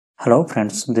Hello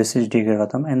friends, this is DK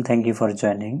Gautam and thank you for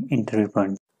joining Interview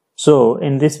Point. So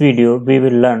in this video we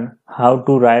will learn how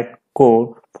to write code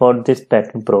for this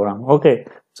Python program. Okay,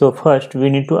 so first we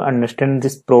need to understand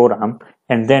this program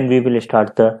and then we will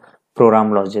start the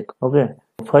program logic. Okay,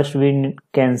 first we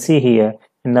can see here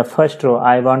in the first row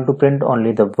I want to print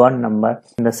only the one number.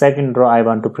 In the second row I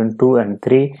want to print 2 and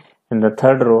 3. In the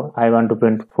third row I want to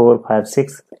print 4, 5,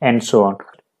 6 and so on.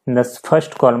 In the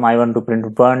first column I want to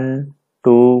print 1,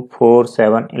 2, 4,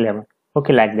 7, 11.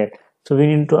 Okay, like that. So we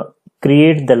need to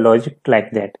create the logic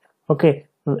like that. Okay,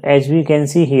 as we can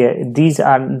see here, these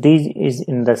is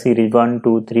in the series 1,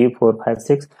 2, 3, 4, 5,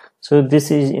 6. So this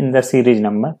is in the series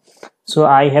number. So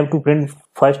I have to print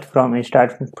first from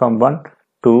start from 1,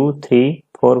 2, 3,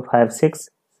 4, 5, 6,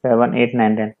 7, 8,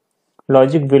 9, 10.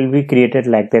 Logic will be created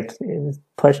like that.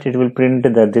 First it will print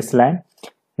this line,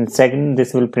 and second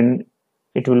this will print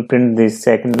this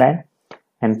second line,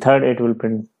 and third it will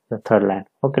print the third line.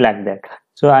 Okay, like that.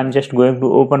 So I'm just going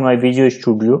to open my Visual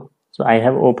Studio. So I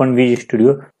have opened Visual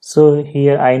Studio. So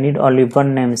here I need only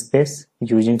one namespace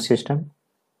using system.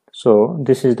 So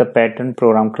this is the pattern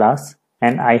program class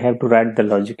and I have to write the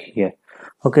logic here.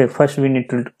 Okay, first we need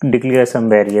to declare some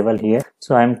variable here.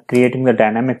 So I'm creating the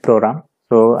dynamic program.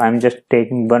 So I'm just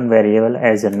taking one variable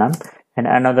as a num and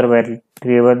another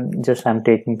variable just I'm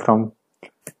taking from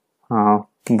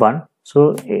 1.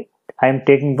 So I'm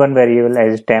taking one variable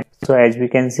as temp. So as we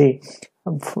can see,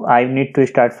 I need to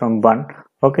start from 1.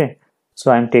 Okay,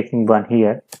 so I'm taking 1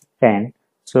 here, and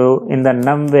so in the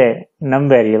num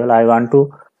variable I want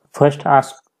to first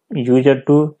ask user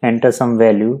to enter some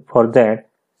value. For that,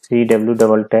 cw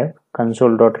double tap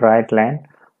console.write line,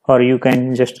 or you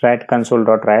can just write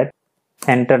console.write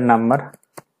enter number.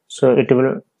 So it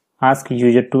will ask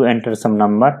user to enter some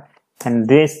number, and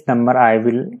this number I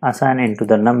will assign into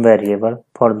the num variable.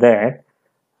 For that,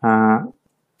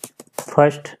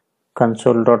 first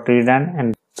console.readline,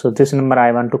 and so this number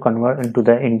I want to convert into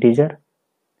the integer.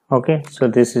 Okay, so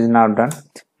this is now done.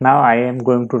 Now I am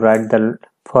going to write the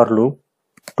for loop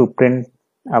to print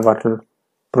our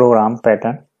program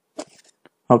pattern.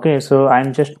 Okay, so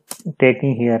I'm just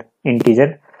taking here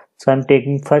integer. So I'm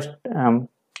taking first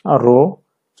a row.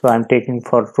 So I'm taking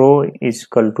for row is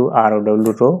equal to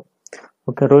row.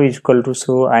 Okay, row is equal to,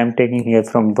 so I'm taking here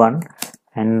from 1,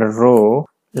 and row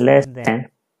less than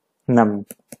num,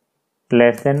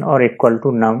 less than or equal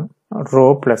to num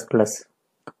row plus plus.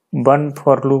 One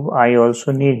for loop I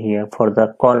also need here for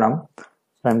the column.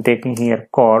 So I'm taking here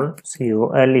col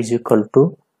is equal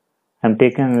to, I'm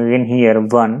taking again here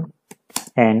 1,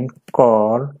 and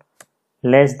col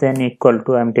less than equal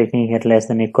to, I'm taking here less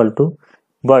than equal to,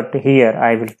 but here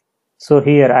I will, so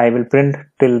here I will print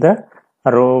till the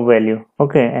row value.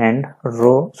 Okay, and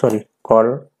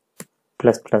col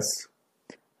plus plus.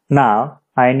 Now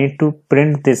I need to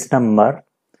print this number.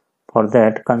 For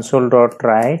that,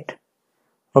 console.write.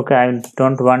 Okay, I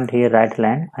don't want here write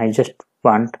line, I just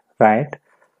want write.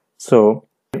 So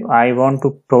I want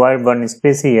to provide one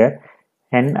space here,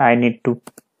 and I need to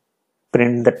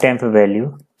print the temp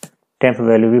value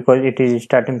because it is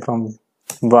starting from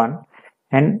 1,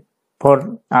 and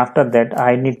for after that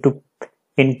I need to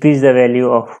increase the value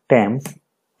of temp.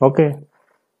 Okay,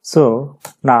 so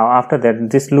now after that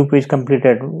this loop is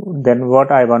completed. Then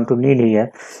what I want to need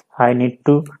here, I need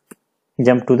to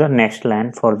jump to the next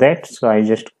line. For that, so I'm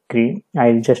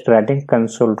just writing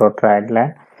console.write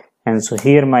line, and so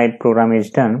here my program is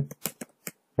done,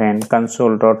 and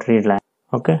console.read line.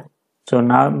 Okay, so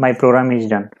now my program is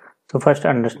done. So first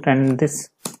understand this.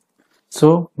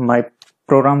 So my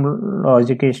program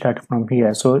logic is started from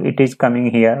here. So it is coming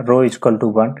here, row is equal to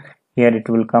 1, here it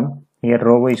will come here,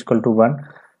 row is equal to 1,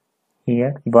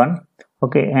 here 1.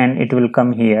 Okay, and it will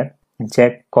come here,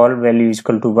 check col value is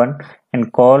equal to 1,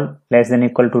 and col less than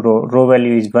equal to row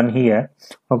value is 1 here.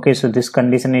 Okay, so this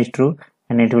condition is true,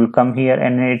 and it will come here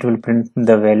and it will print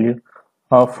the value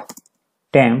of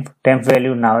temp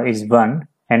value now is 1,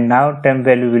 and now temp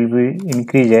value will be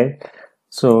increased.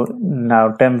 So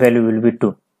now temp value will be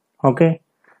 2. Okay,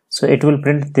 so it will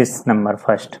print this number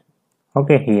first.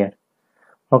 Okay, here.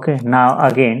 Okay, now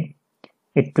again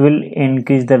it will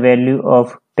increase the value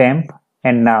of temp,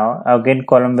 and now again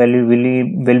column value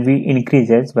will be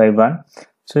increases by 1.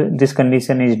 So this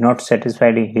condition is not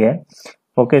satisfied here.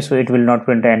 Okay, so it will not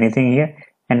print anything here,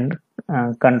 and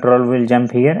control will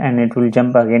jump here and it will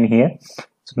jump again here.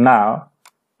 So now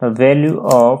the value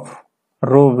of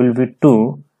row will be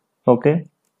 2. Okay,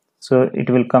 so it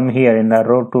will come here in the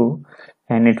row 2,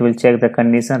 and it will check the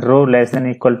condition row less than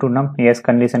equal to num. Yes,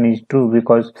 condition is true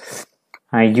because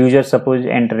user suppose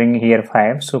entering here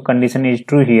 5, so condition is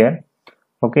true here.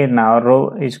 Okay, now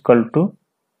row is equal to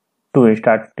 2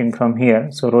 starting from here.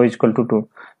 So row is equal to 2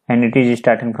 and it is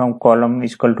starting from column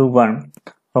is equal to 1.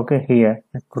 Okay, here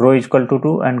row is equal to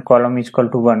 2 and column is equal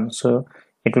to 1, so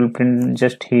it will print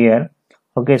just here.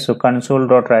 Okay, so console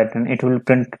dot write and it will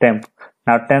print temp.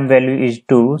 Now temp value is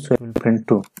 2, so it will print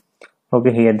 2.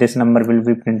 Okay, here this number will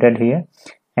be printed here,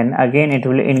 and again it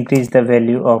will increase the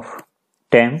value of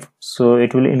temp, so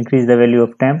it will increase the value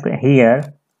of temp.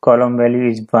 Here column value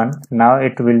is 1, now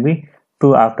it will be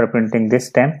 2 after printing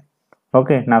this temp.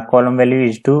 Okay, now column value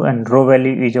is 2 and row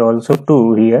value is also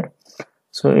 2 here,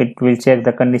 so it will check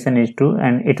the condition is 2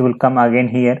 and it will come again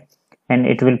here and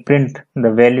it will print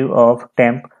the value of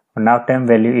temp. Now temp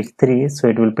value is 3, so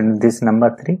it will print this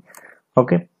number 3.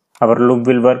 Okay, our loop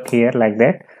will work here like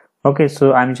that. Okay,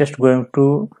 so I'm just going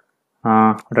to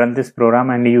run this program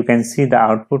and you can see the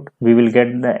output. We will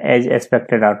get the as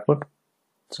expected output.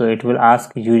 So it will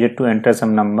ask user to enter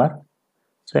some number.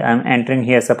 So I'm entering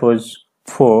here suppose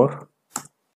 4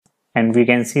 and we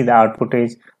can see the output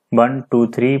is 1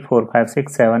 2 3 4 5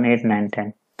 6 7 8 9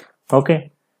 10.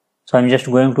 Okay, so I'm just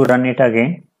going to run it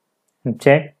again and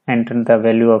check, enter the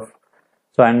value of,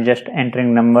 so I'm just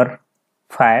entering number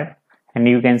 5 and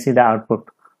you can see the output.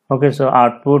 Okay, so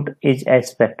output is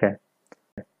expected.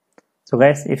 So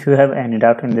guys, if you have any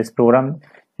doubt in this program,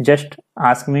 just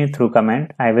ask me through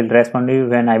comment. I will respond to you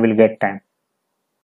when I will get time.